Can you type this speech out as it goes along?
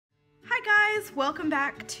guys, welcome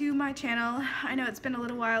back to my channel. I know it's been a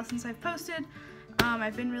little while since I've posted.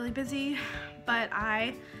 I've been really busy, but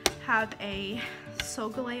I have a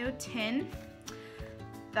Solgaleo tin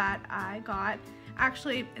that I got.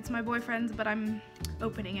 Actually, it's my boyfriend's, but I'm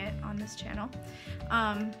opening it on this channel.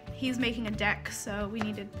 He's making a deck, so we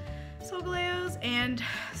needed Solgaleos, and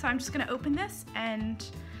so I'm just gonna open this and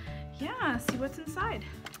yeah, see what's inside.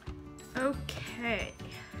 Okay,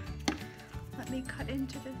 let me cut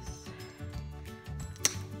into this.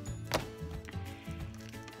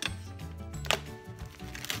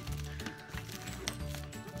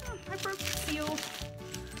 I broke the seal.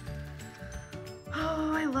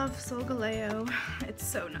 Oh, I love Solgaleo. It's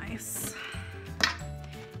so nice.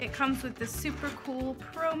 It comes with this super cool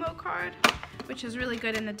promo card, which is really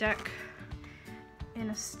good in the deck, in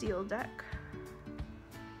a steel deck.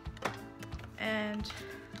 And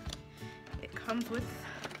it comes with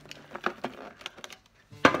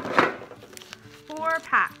 4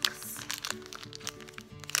 packs.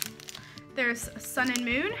 There's Sun and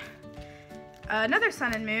Moon, another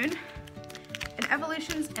Sun and Moon, an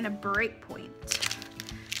Evolutions, and a Breakpoint.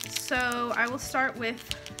 So I will start with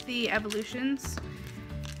the Evolutions.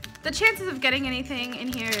 The chances of getting anything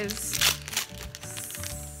in here is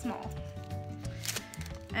small.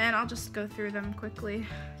 And I'll just go through them quickly.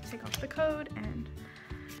 Take off the code and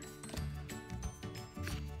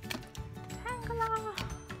Tangela.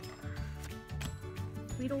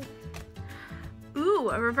 Weedle.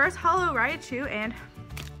 Ooh, a reverse hollow Raichu and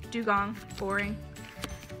Dugong. Boring.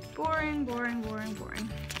 Boring, boring, boring, boring.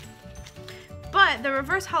 But the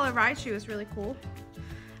reverse hollow Raichu is really cool.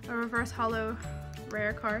 A reverse hollow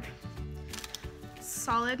rare card.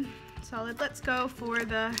 Solid, solid. Let's go for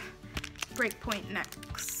the Breakpoint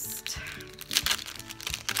next.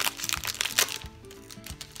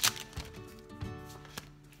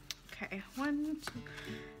 Okay, 1, 2,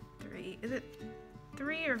 3. Is it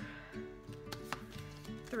 3 or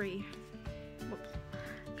 3? Whoops.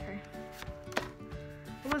 Okay.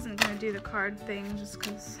 I wasn't gonna do the card thing just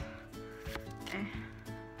because.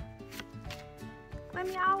 Let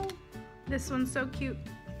me out. This one's so cute.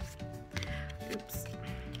 Oops.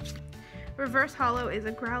 Reverse hollow is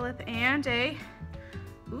a Growlithe and a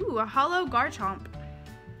hollow Garchomp.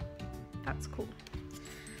 That's cool.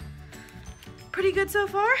 Pretty good so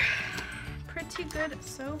far. Pretty good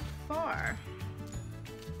so far.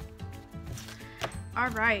 All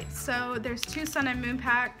right, so there's 2 Sun and Moon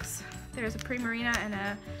packs. There's a Primarina and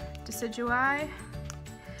a Decidueye.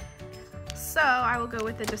 So I will go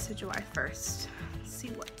with the Decidueye first. Let's see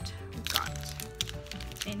what we've got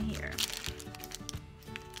in here.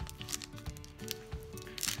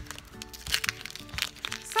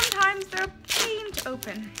 Sometimes they're a pain to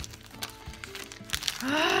open.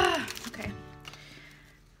 Okay.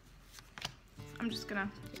 I'm just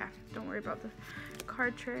gonna, yeah, don't worry about the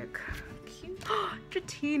card trick. Cute.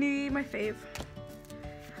 Dratini, my fave.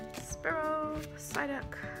 Sparrow,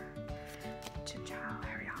 Psyduck, Chinchou,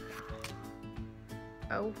 Hariyama.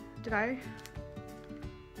 Oh, did I?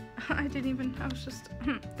 I didn't even, I was just,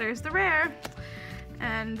 there's the rare.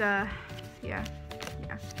 And yeah.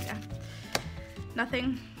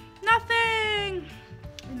 Nothing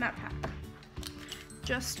in that pack.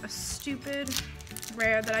 Just a stupid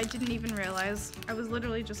rare that I didn't even realize. I was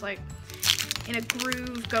literally just like in a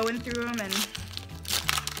groove going through them and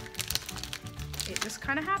it just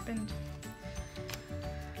kind of happened.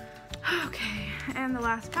 Okay, and the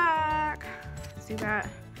last pack. Let's do that.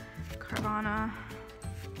 Carvana.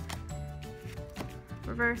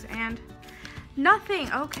 Reverse and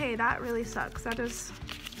nothing. Okay, that really sucks. That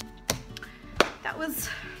was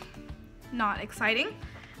not exciting,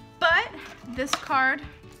 but this card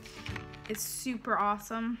is super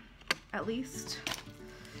awesome. At least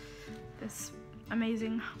this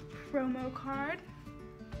amazing promo card.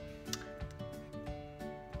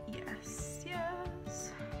 Yes.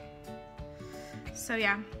 So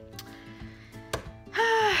yeah,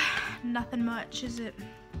 nothing much, is it?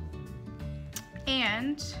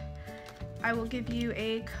 And I will give you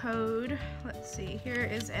a code. Let's see, here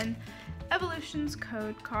is an Evolutions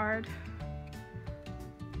code card.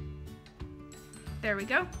 There we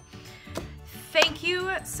go. Thank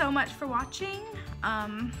you so much for watching.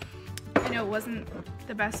 I know it wasn't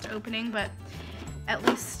the best opening, but at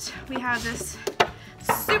least we have this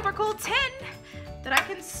super cool tin that I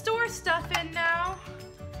can store stuff in now.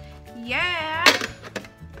 Yeah.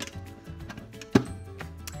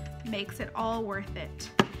 Makes it all worth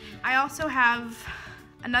it. I also have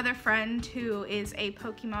another friend who is a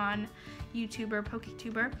Pokemon YouTuber,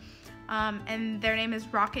 PokeTuber, and their name is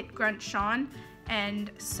Rocket Grunt Sean,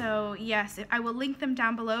 And so yes, I will link them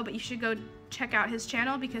down below, but you should go check out his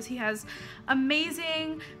channel because he has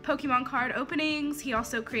amazing Pokemon card openings. He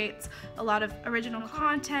also creates a lot of original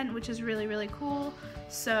content, which is really, really cool.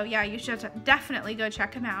 So yeah, you should definitely go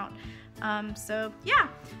check him out. So yeah,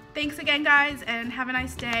 thanks again guys, and have a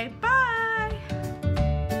nice day. Bye!